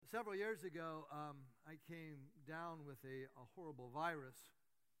Several years ago, I came down with a horrible virus.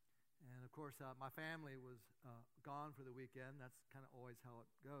 And of course, my family was gone for the weekend. That's kind of always how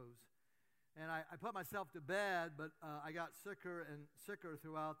it goes. And I put myself to bed, but I got sicker and sicker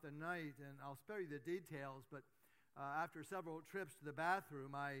throughout the night. And I'll spare you the details, but after several trips to the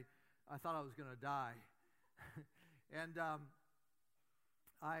bathroom, I thought I was going to die. And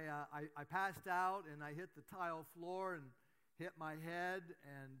I passed out, and I hit the tile floor and hit my head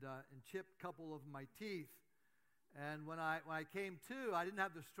and chipped a couple of my teeth. And when I came to, I didn't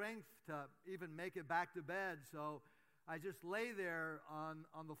have the strength to even make it back to bed, so I just lay there on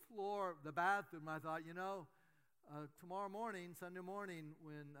the floor of the bathroom. I thought, tomorrow morning, Sunday morning,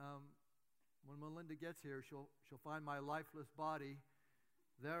 when Melinda gets here, she'll find my lifeless body.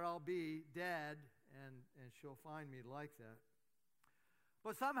 There I'll be, dead, and she'll find me like that.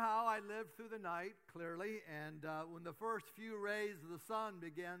 But somehow I lived through the night, clearly, and when the first few rays of the sun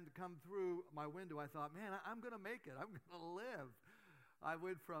began to come through my window, I thought, man, I'm going to make it. I'm going to live. I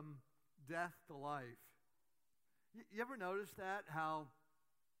went from death to life. You ever notice that, how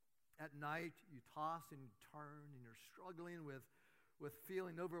at night you toss and you turn and you're struggling with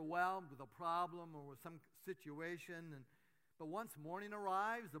feeling overwhelmed with a problem or with some situation, but once morning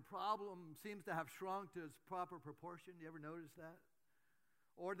arrives, the problem seems to have shrunk to its proper proportion. You ever notice that?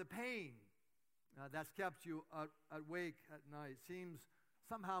 Or the pain that's kept you awake at night seems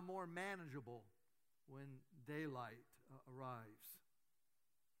somehow more manageable when daylight arrives.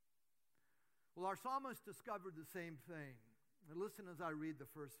 Well, our psalmist discovered the same thing. Now listen as I read the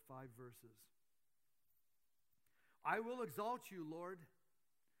first 5 verses. I will exalt you, Lord,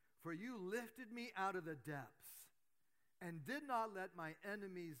 for you lifted me out of the depths and did not let my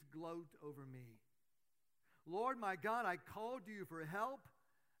enemies gloat over me. Lord, my God, I called to you for help,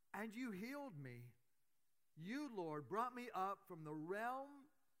 and you healed me. You, Lord, brought me up from the realm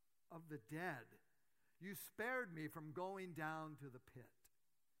of the dead. You spared me from going down to the pit.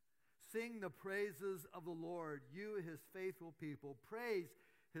 Sing the praises of the Lord, you, his faithful people. Praise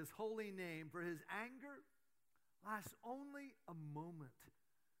his holy name, for his anger lasts only a moment,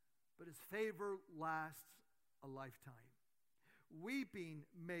 but his favor lasts a lifetime. Weeping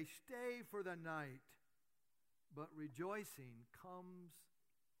may stay for the night, but rejoicing comes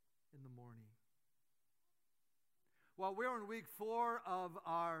in the morning. Well, we're in week 4 of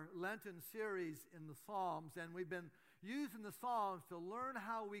our Lenten series in the Psalms, and we've been using the Psalms to learn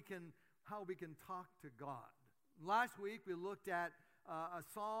how we can talk to God. Last week we looked at a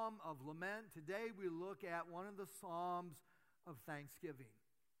psalm of lament. Today we look at one of the psalms of thanksgiving.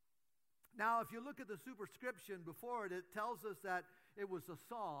 Now, if you look at the superscription before it, it tells us that it was a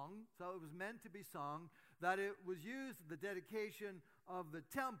song, so it was meant to be sung, that it was used at the dedication of the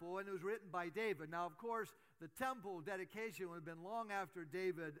temple, and it was written by David. Now, of course, the temple dedication would have been long after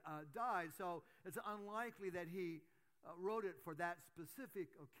David died, so it's unlikely that he wrote it for that specific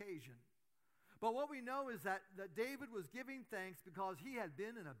occasion. But what we know is that David was giving thanks because he had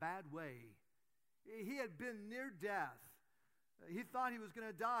been in a bad way. He had been near death. He thought he was going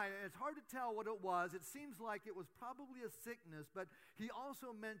to die, and it's hard to tell what it was. It seems like it was probably a sickness, but he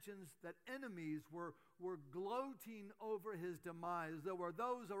also mentions that enemies were gloating over his demise. There were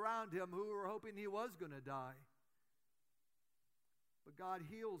those around him who were hoping he was going to die. But God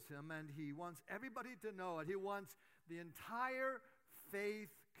heals him, and he wants everybody to know it. He wants the entire faith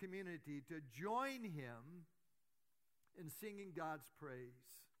community to join him in singing God's praise.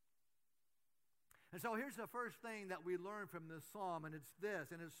 And so here's the first thing that we learn from this psalm, and it's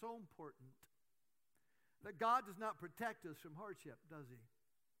this, and it's so important, that God does not protect us from hardship, does he?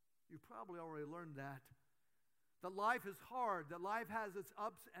 You've probably already learned that. That life is hard, that life has its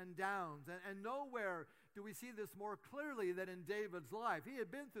ups and downs, and nowhere do we see this more clearly than in David's life. He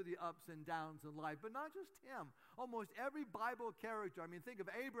had been through the ups and downs in life, but not just him. Almost every Bible character, think of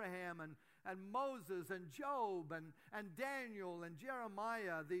Abraham and Moses and Job and Daniel and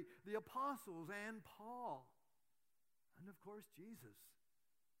Jeremiah, the apostles and Paul, and of course Jesus.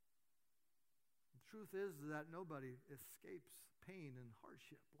 The truth is that nobody escapes pain and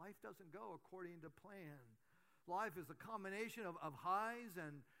hardship. Life doesn't go according to plan. Life is a combination of highs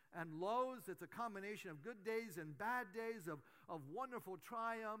and lows. It's a combination of good days and bad days, of wonderful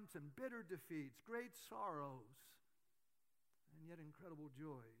triumphs and bitter defeats, great sorrows, and yet incredible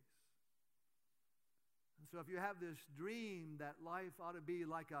joys. And so if you have this dream that life ought to be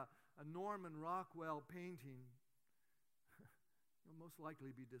like a Norman Rockwell painting, you'll most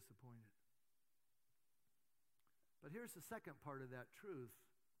likely be disappointed. But here's the second part of that truth.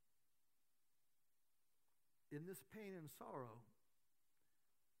 In this pain and sorrow,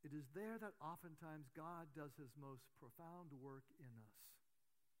 it is there that oftentimes God does his most profound work in us.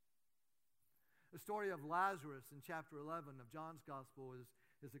 The story of Lazarus in chapter 11 of John's Gospel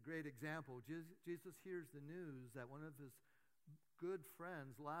is a great example. Jesus hears the news that one of his good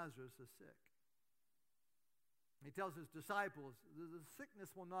friends, Lazarus, is sick. He tells his disciples, the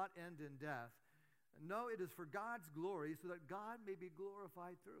sickness will not end in death. No, it is for God's glory, so that God may be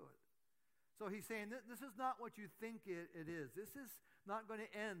glorified through it. So he's saying, this is not what you think it is. This is not going to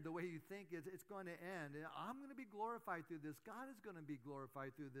end the way you think it's going to end. I'm going to be glorified through this. God is going to be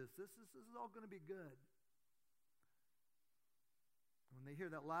glorified through this. This is all going to be good. When they hear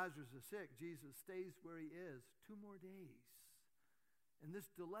that Lazarus is sick, Jesus stays where he is 2 more days. And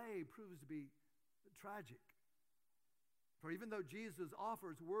this delay proves to be tragic. For even though Jesus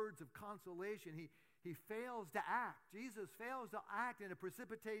offers words of consolation, he fails to act. Jesus fails to act, and it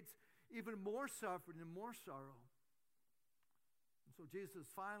precipitates even more suffering and more sorrow. And so Jesus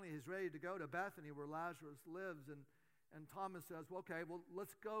finally is ready to go to Bethany where Lazarus lives, and Thomas says, well, okay, well,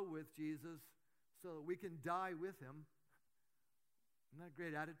 let's go with Jesus so that we can die with him. Isn't that a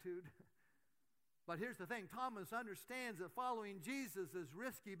great attitude? But here's the thing, Thomas understands that following Jesus is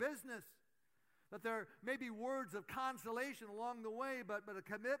risky business. That there may be words of consolation along the way, but a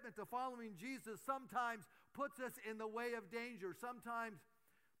commitment to following Jesus sometimes puts us in the way of danger, sometimes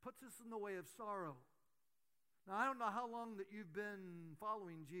puts us in the way of sorrow. Now, I don't know how long that you've been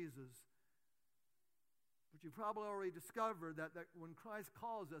following Jesus, but you've probably already discovered that when Christ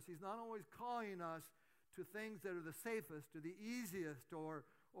calls us, he's not always calling us to things that are the safest or the easiest or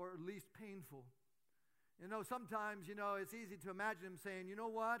least painful. You know, sometimes, it's easy to imagine him saying, you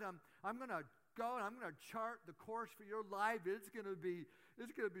know what, I'm going to go and I'm going to chart the course for your life. It's going to be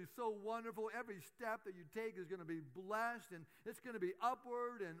so wonderful. Every step that you take is going to be blessed, and it's going to be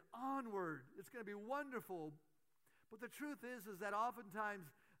upward and onward. It's going to be wonderful. But the truth is that oftentimes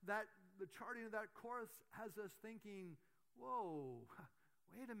that the charting of that course has us thinking, whoa,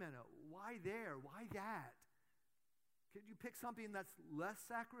 wait a minute, why there? Why that? Could you pick something that's less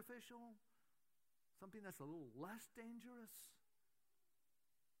sacrificial? Something that's a little less dangerous?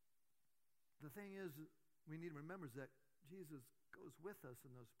 The thing is, we need to remember is that Jesus goes with us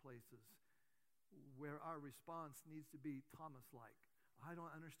in those places where our response needs to be Thomas-like. I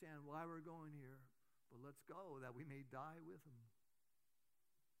don't understand why we're going here, but let's go that we may die with him.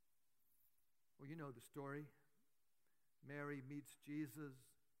 Well, you know the story. Mary meets Jesus,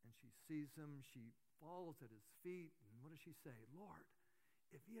 and she sees him. She falls at his feet, and what does she say? Lord,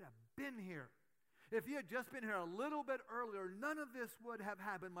 if you had been here, if you had just been here a little bit earlier, none of this would have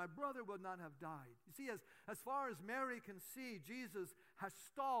happened. My brother would not have died. You see, as far as Mary can see, Jesus has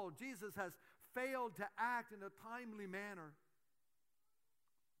stalled. Jesus has failed to act in a timely manner.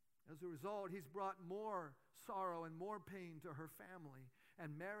 As a result, he's brought more sorrow and more pain to her family.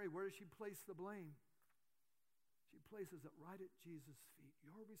 And Mary, where does she place the blame? She places it right at Jesus' feet.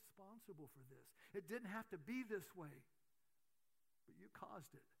 You're responsible for this. It didn't have to be this way, but you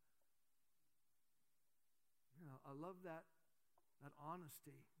caused it. I love that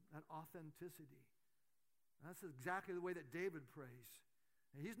honesty, that authenticity. And that's exactly the way that David prays.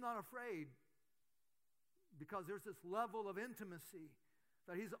 And he's not afraid because there's this level of intimacy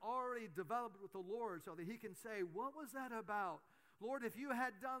that he's already developed with the Lord so that he can say, what was that about? Lord, if you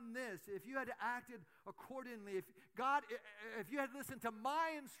had done this, if you had acted accordingly, if you had listened to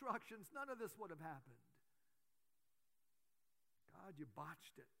my instructions, none of this would have happened. God, you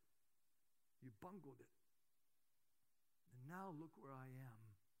botched it. You bungled it. And now look where I am.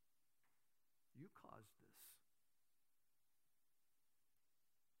 You caused this.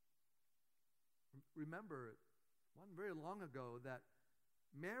 Remember, it wasn't very long ago that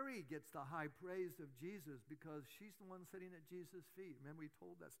Mary gets the high praise of Jesus because she's the one sitting at Jesus' feet. Remember, we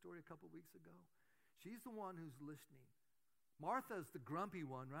told that story a couple weeks ago? She's the one who's listening. Martha's the grumpy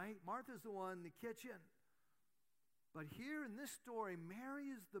one, right? Martha's the one in the kitchen. But here in this story,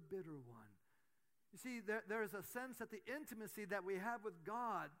 Mary is the bitter one. You see, there's a sense that the intimacy that we have with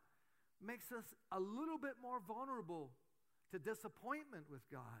God makes us a little bit more vulnerable to disappointment with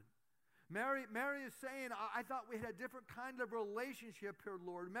God. Mary is saying, I thought we had a different kind of relationship here,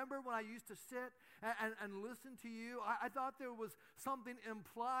 Lord. Remember when I used to sit and listen to you? I thought there was something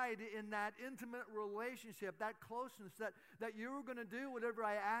implied in that intimate relationship, that closeness, that you were going to do whatever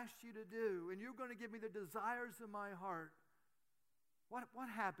I asked you to do, and you were going to give me the desires of my heart. What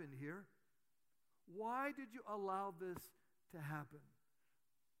happened here? Why did you allow this to happen?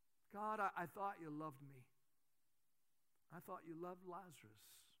 God, I thought you loved me. I thought you loved Lazarus.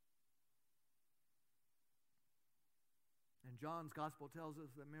 And John's gospel tells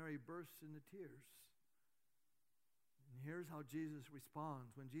us that Mary bursts into tears. And here's how Jesus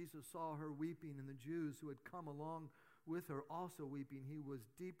responds. When Jesus saw her weeping and the Jews who had come along with her also weeping, he was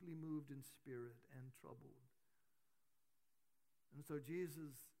deeply moved in spirit and troubled. And so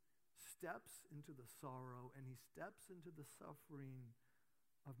Jesus steps into the sorrow and he steps into the suffering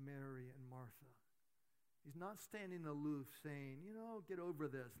of Mary and Martha. He's not standing aloof saying, get over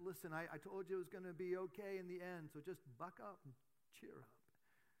this. Listen, I told you it was going to be okay in the end, so just buck up and cheer up.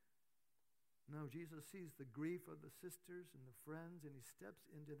 No, Jesus sees the grief of the sisters and the friends, and he steps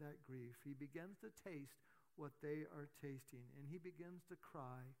into that grief. He begins to taste what they are tasting, and he begins to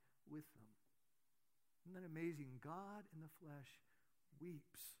cry with them. Isn't that amazing? God in the flesh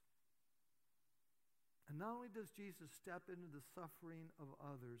weeps. And not only does Jesus step into the suffering of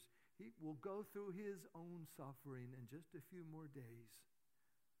others, he will go through his own suffering in just a few more days.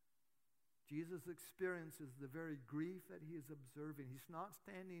 Jesus experiences the very grief that he is observing. He's not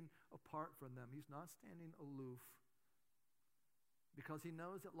standing apart from them. He's not standing aloof, because he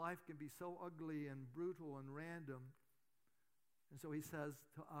knows that life can be so ugly and brutal and random. And so he says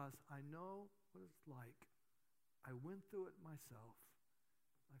to us, I know what it's like. I went through it myself.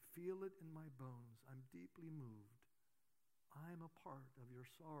 I feel it in my bones. I'm deeply moved. I'm a part of your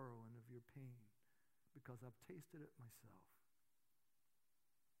sorrow and of your pain because I've tasted it myself.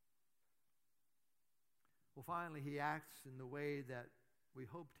 Well, finally, he acts in the way that we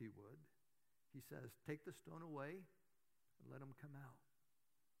hoped he would. He says, take the stone away and let him come out.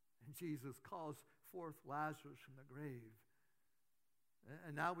 And Jesus calls forth Lazarus from the grave.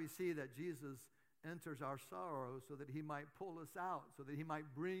 And now we see that Jesus enters our sorrow so that he might pull us out, so that he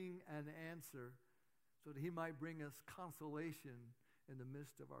might bring an answer, so that he might bring us consolation in the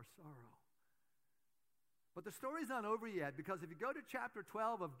midst of our sorrow. But the story's not over yet, because if you go to chapter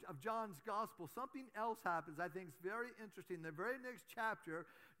 12 of John's gospel, something else happens I think is very interesting. The very next chapter,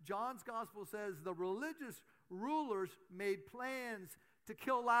 John's gospel says the religious rulers made plans to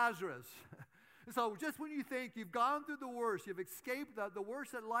kill Lazarus. So just when you think you've gone through the worst, you've escaped the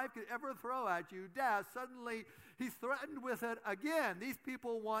worst that life could ever throw at you, death, suddenly he's threatened with it again. These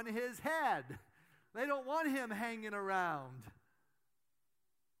people want his head. They don't want him hanging around.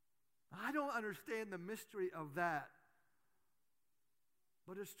 I don't understand the mystery of that.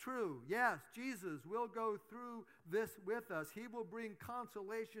 But it's true. Yes, Jesus will go through this with us. He will bring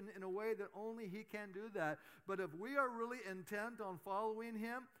consolation in a way that only he can do that. But if we are really intent on following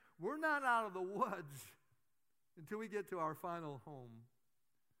him, we're not out of the woods until we get to our final home.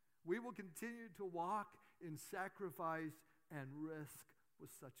 We will continue to walk in sacrifice and risk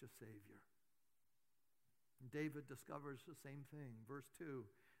with such a Savior. David discovers the same thing. Verse 2,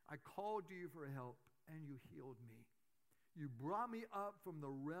 I called to you for help, and you healed me. You brought me up from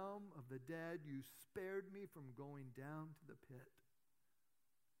the realm of the dead. You spared me from going down to the pit.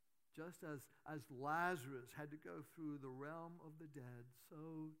 Just as Lazarus had to go through the realm of the dead,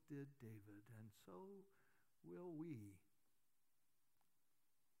 so did David, and so will we.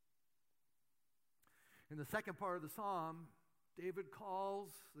 In the second part of the psalm, David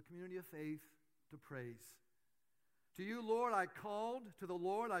calls the community of faith to praise. To you, Lord, I called. To the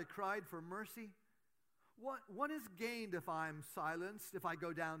Lord, I cried for mercy. What is gained if I'm silenced, if I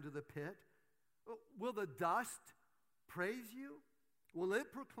go down to the pit? Will the dust praise you? Will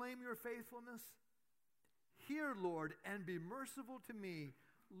it proclaim your faithfulness? Hear, Lord, and be merciful to me.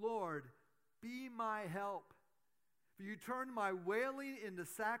 Lord, be my help. For you turned my wailing into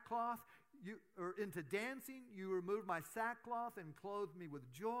sackcloth, into dancing. You removed my sackcloth and clothed me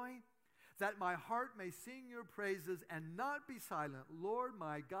with joy, that my heart may sing your praises and not be silent. Lord,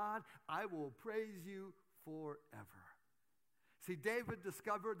 my God, I will praise you forever. See, David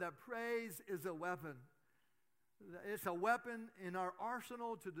discovered that praise is a weapon. It's a weapon in our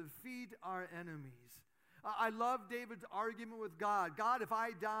arsenal to defeat our enemies. I love David's argument with God. God, if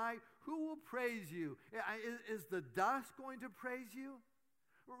I die, who will praise you? Is the dust going to praise you?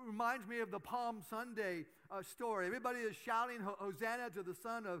 It reminds me of the Palm Sunday story. Everybody is shouting Hosanna to the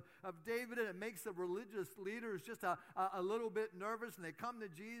Son of David, and it makes the religious leaders just a little bit nervous, and they come to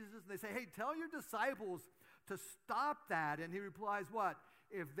Jesus and they say, hey, tell your disciples to stop that. And he replies, what?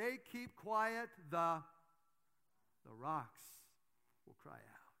 If they keep quiet, the rocks will cry out.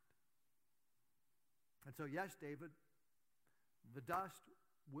 And so, yes, David, the dust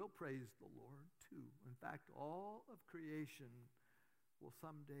will praise the Lord too. In fact, all of creation will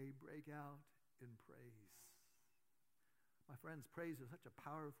someday break out in praise. My friends, praise is such a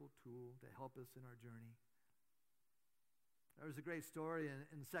powerful tool to help us in our journey. There's a great story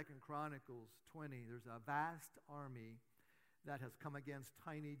in 2 Chronicles 20. There's a vast army that has come against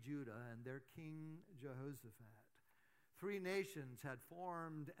tiny Judah and their king Jehoshaphat. 3 nations had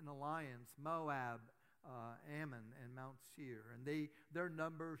formed an alliance: Moab, Ammon and Mount Seir. And their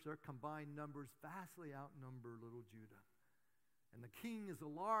combined numbers, vastly outnumber little Judah. And the king is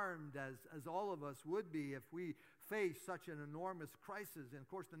alarmed, as all of us would be if we face such an enormous crisis. And of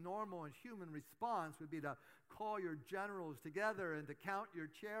course, the normal and human response would be to call your generals together and to count your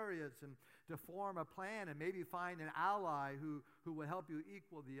chariots and to form a plan and maybe find an ally who would help you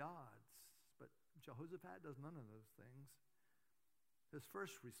equal the odds. But Jehoshaphat does none of those things. His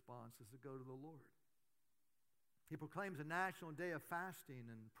first response is to go to the Lord. He proclaims a national day of fasting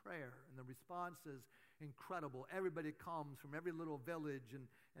and prayer, and the response is incredible. Everybody comes from every little village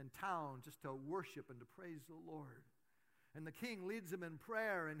and town just to worship and to praise the Lord. And the king leads them in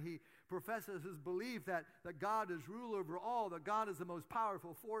prayer, and he professes his belief that God is ruler over all, that God is the most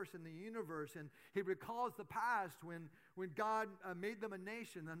powerful force in the universe. And he recalls the past when God made them a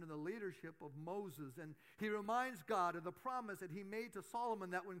nation under the leadership of Moses. And he reminds God of the promise that he made to Solomon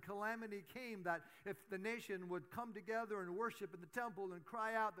that when calamity came, that if the nation would come together and worship in the temple and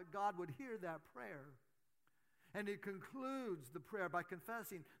cry out, that God would hear that prayer. And he concludes the prayer by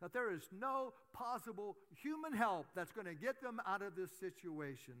confessing that there is no possible human help that's going to get them out of this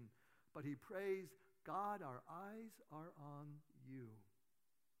situation. But he prays, God, our eyes are on you.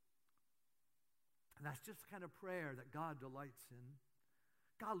 And that's just the kind of prayer that God delights in.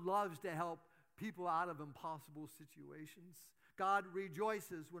 God loves to help people out of impossible situations. God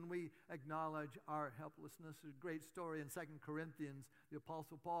rejoices when we acknowledge our helplessness. There's a great story in 2 Corinthians. The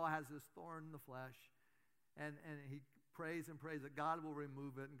Apostle Paul has this thorn in the flesh. And he prays and prays that God will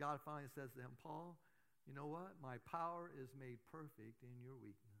remove it. And God finally says to him, Paul, you know what? My power is made perfect in your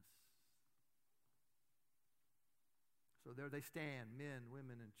weakness. So there they stand, men,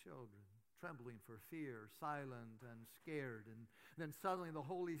 women, and children, trembling for fear, silent and scared. And then suddenly the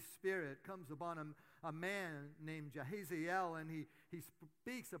Holy Spirit comes upon a man named Jahaziel, and he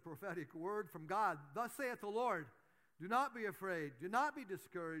speaks a prophetic word from God. Thus saith the Lord, do not be afraid. Do not be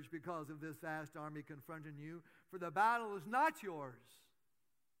discouraged because of this vast army confronting you, for the battle is not yours.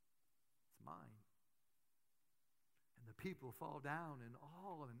 It's mine. And the people fall down in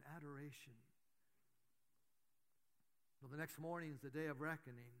awe and adoration. Well, the next morning is the day of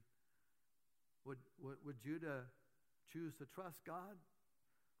reckoning. Would Judah choose to trust God,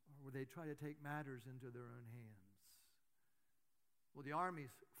 or would they try to take matters into their own hands? Well, the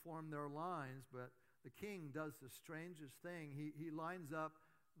armies form their lines, but the king does the strangest thing. He lines up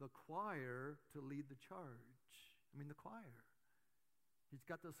the choir to lead the charge. I mean, the choir. He's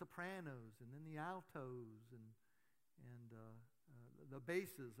got the sopranos and then the altos and the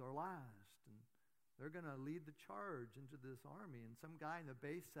basses are last. And they're going to lead the charge into this army. And some guy in the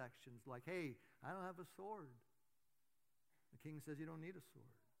bass section's like, hey, I don't have a sword. The king says, you don't need a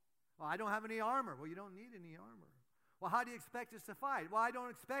sword. Well, I don't have any armor. Well, you don't need any armor. Well, how do you expect us to fight? Well, I don't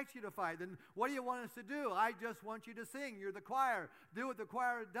expect you to fight. Then what do you want us to do? I just want you to sing. You're the choir. Do what the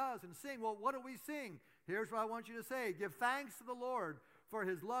choir does and sing. Well, what do we sing? Here's what I want you to say. Give thanks to the Lord, for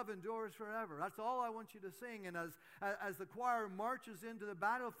his love endures forever. That's all I want you to sing. And as the choir marches into the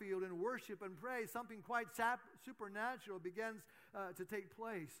battlefield in worship and praise, something quite supernatural begins to take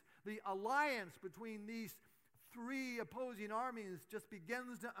place. The alliance between these three opposing armies just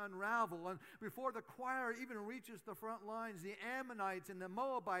begins to unravel. And before the choir even reaches the front lines, the Ammonites and the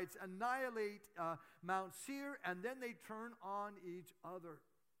Moabites annihilate Mount Seir, and then they turn on each other.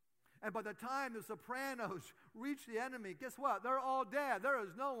 And by the time the sopranos reach the enemy, guess what? They're all dead. There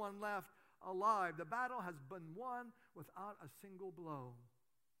is no one left alive. The battle has been won without a single blow.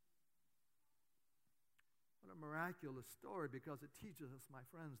 What a miraculous story, because it teaches us, my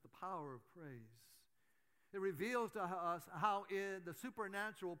friends, the power of praise. It reveals to us how the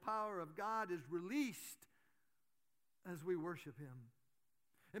supernatural power of God is released as we worship him.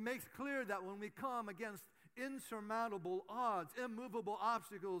 It makes clear that when we come against insurmountable odds, immovable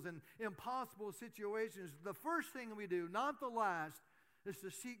obstacles, and impossible situations, the first thing we do, not the last, is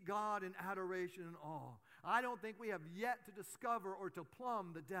to seek God in adoration and awe. I don't think we have yet to discover or to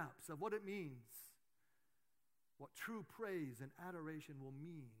plumb the depths of what it means, what true praise and adoration will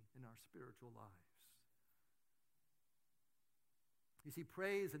mean in our spiritual lives. You see,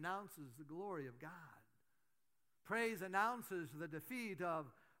 praise announces the glory of God. Praise announces the defeat of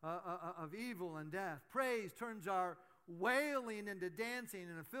evil and death. Praise turns our wailing into dancing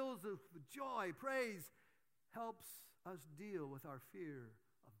and it fills us with joy. Praise helps us deal with our fear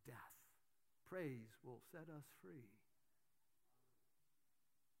of death. Praise will set us free.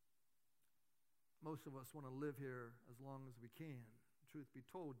 Most of us want to live here as long as we can. Truth be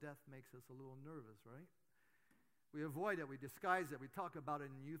told, death makes us a little nervous, right? We avoid it, we disguise it, we talk about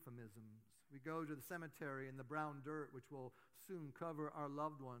it in euphemisms. We go to the cemetery in the brown dirt, which will soon cover our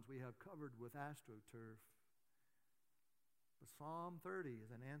loved ones we have covered with AstroTurf. But Psalm 30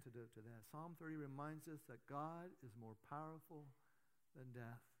 is an antidote to that. Psalm 30 reminds us that God is more powerful than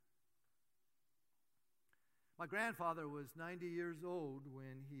death. My grandfather was 90 years old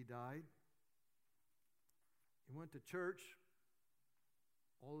when he died. He went to church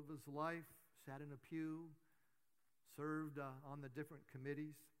all of his life, sat in a pew, served on the different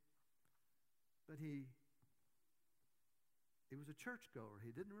committees. But he was a churchgoer.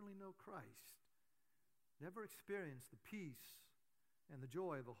 He didn't really know Christ. Never experienced the peace and the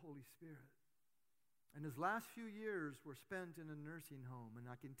joy of the Holy Spirit. And his last few years were spent in a nursing home. And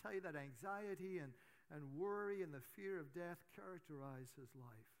I can tell you that anxiety and worry and the fear of death characterized his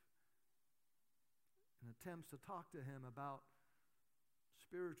life. And attempts to talk to him about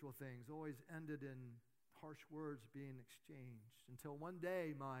spiritual things always ended in harsh words being exchanged. Until one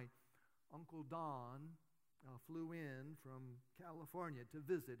day, my Uncle Don flew in from California to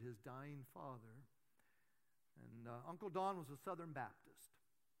visit his dying father. And Uncle Don was a Southern Baptist,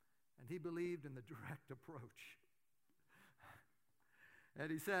 and he believed in the direct approach. And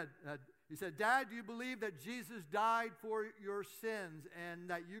he said, Dad, do you believe that Jesus died for your sins and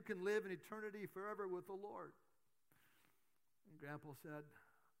that you can live in eternity forever with the Lord? And Grandpa said,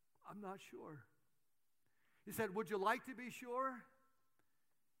 I'm not sure. He said, would you like to be sure?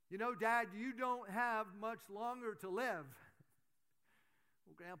 You know, Dad, you don't have much longer to live.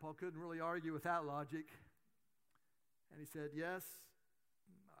 Well, Grandpa couldn't really argue with that logic. And he said, yes,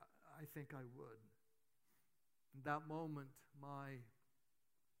 I think I would. In that moment, my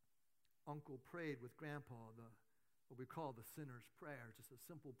uncle prayed with Grandpa what we call the sinner's prayer, just a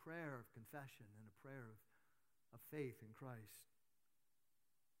simple prayer of confession and a prayer of faith in Christ.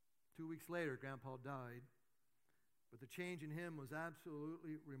 2 weeks later, Grandpa died. But the change in him was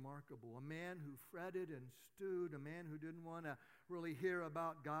absolutely remarkable. A man who fretted and stewed, a man who didn't want to really hear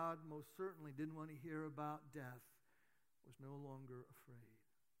about God, most certainly didn't want to hear about death, was no longer afraid.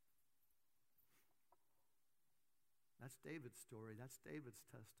 That's David's story. That's David's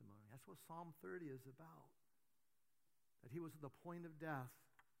testimony. That's what Psalm 30 is about. That he was at the point of death,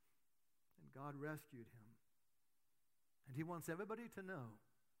 and God rescued him. And he wants everybody to know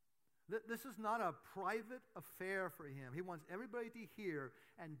this is not a private affair for him. He wants everybody to hear,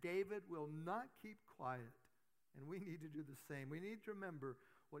 and David will not keep quiet. And we need to do the same. We need to remember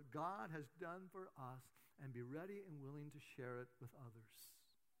what God has done for us and be ready and willing to share it with others.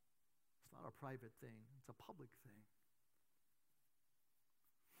 It's not a private thing. It's a public thing.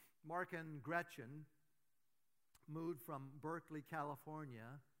 Mark and Gretchen moved from Berkeley, California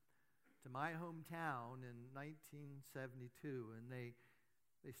to my hometown in 1972, and they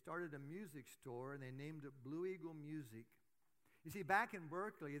started a music store, and they named it Blue Eagle Music. You see, back in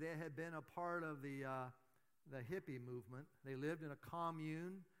Berkeley, they had been a part of the hippie movement. They lived in a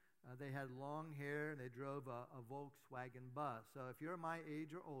commune. They had long hair, and they drove a Volkswagen bus. So if you're my age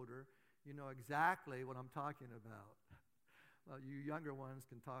or older, you know exactly what I'm talking about. Well, you younger ones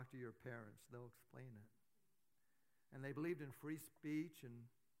can talk to your parents. They'll explain it. And they believed in free speech and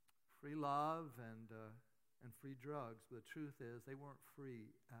free love and free drugs. But the truth is, they weren't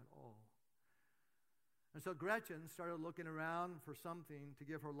free at all. And so Gretchen started looking around for something to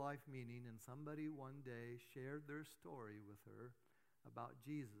give her life meaning, and somebody one day shared their story with her about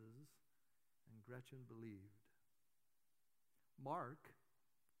Jesus, and Gretchen believed. Mark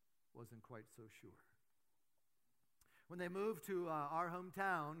wasn't quite so sure. When they moved to our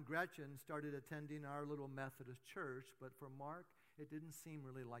hometown, Gretchen started attending our little Methodist church, but for Mark, it didn't seem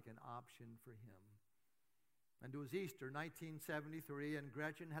really like an option for him. And it was Easter 1973, and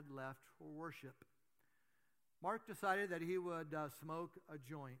Gretchen had left for worship. Mark decided that he would smoke a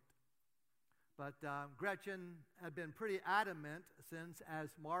joint. But Gretchen had been pretty adamant since, as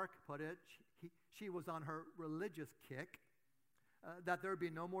Mark put it, she was on her religious kick, that there would be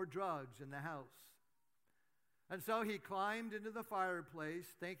no more drugs in the house. And so he climbed into the fireplace,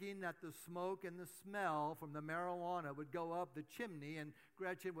 thinking that the smoke and the smell from the marijuana would go up the chimney, and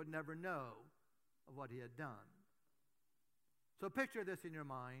Gretchen would never know of what he had done. So picture this in your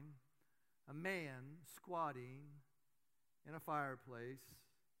mind, a man squatting in a fireplace,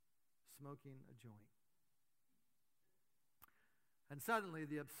 smoking a joint. And suddenly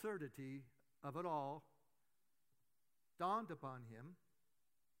the absurdity of it all dawned upon him,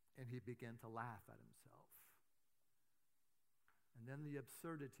 and he began to laugh at himself. And then the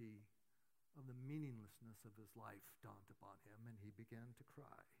absurdity of the meaninglessness of his life dawned upon him, and he began to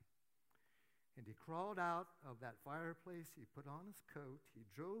cry. And he crawled out of that fireplace, he put on his coat, he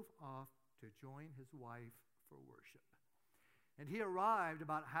drove off to join his wife for worship. And he arrived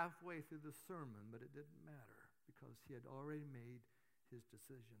about halfway through the sermon, but it didn't matter because he had already made his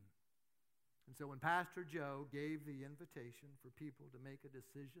decision. And so when Pastor Joe gave the invitation for people to make a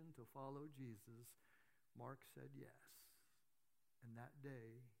decision to follow Jesus, Mark said yes. And that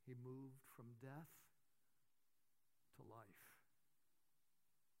day, he moved from death to life.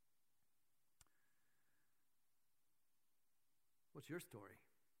 What's your story?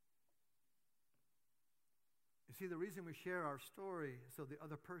 You see, the reason we share our story is so the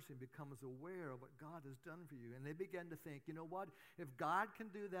other person becomes aware of what God has done for you. And they begin to think, you know what? If God can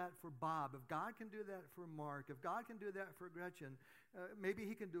do that for Bob, if God can do that for Mark, if God can do that for Gretchen, maybe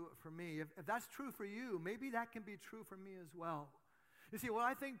he can do it for me. If that's true for you, maybe that can be true for me as well. You see, what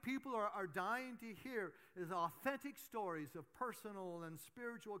I think people are dying to hear is authentic stories of personal and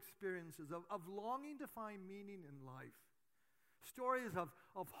spiritual experiences, of longing to find meaning in life. Stories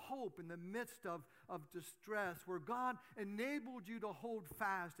of hope in the midst of distress, where God enabled you to hold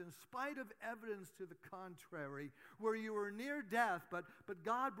fast in spite of evidence to the contrary, where you were near death, but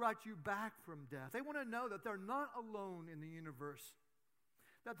God brought you back from death. They want to know that they're not alone in the universe,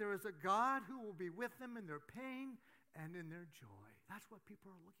 that there is a God who will be with them in their pain and in their joy. That's what people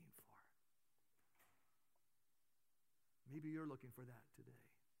are looking for. Maybe you're looking for that today.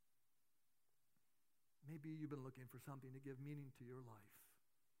 Maybe you've been looking for something to give meaning to your life,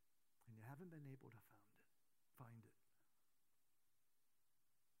 and you haven't been able to find it.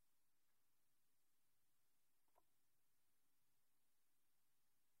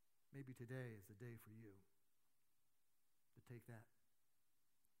 Maybe today is the day for you to take that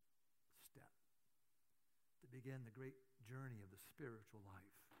step, to begin the great journey of the spiritual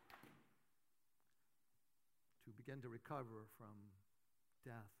life, to begin to recover from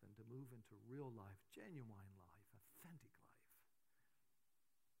death and to move into real life, genuine life, authentic life.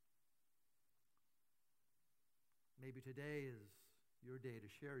 Maybe today is your day to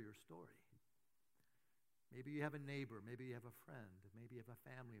share your story. Maybe you have a neighbor, maybe you have a friend, maybe you have a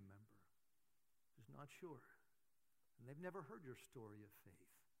family member who's not sure, and they've never heard your story of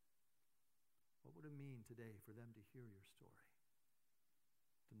faith. What would it mean today for them to hear your story,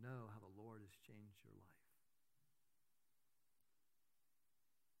 to know how the Lord has changed your life?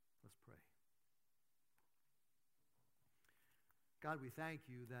 Let's pray. God, we thank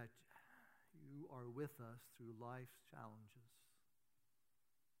you that you are with us through life's challenges,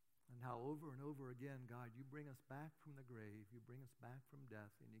 and how over and over again, God, you bring us back from the grave, you bring us back from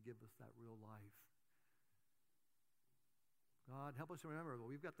death, and you give us that real life. God, help us to remember that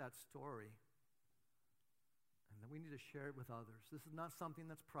we've got that story, and that we need to share it with others. This is not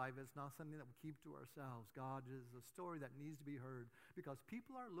something that's private. It's not something that we keep to ourselves. God, it is a story that needs to be heard because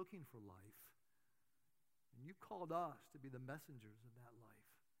people are looking for life. And you called us to be the messengers of that life.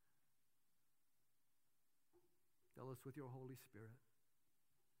 Fill us with your Holy Spirit.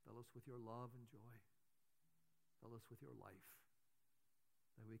 Fill us with your love and joy. Fill us with your life,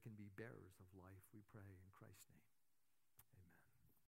 that we can be bearers of life, we pray in Christ's name.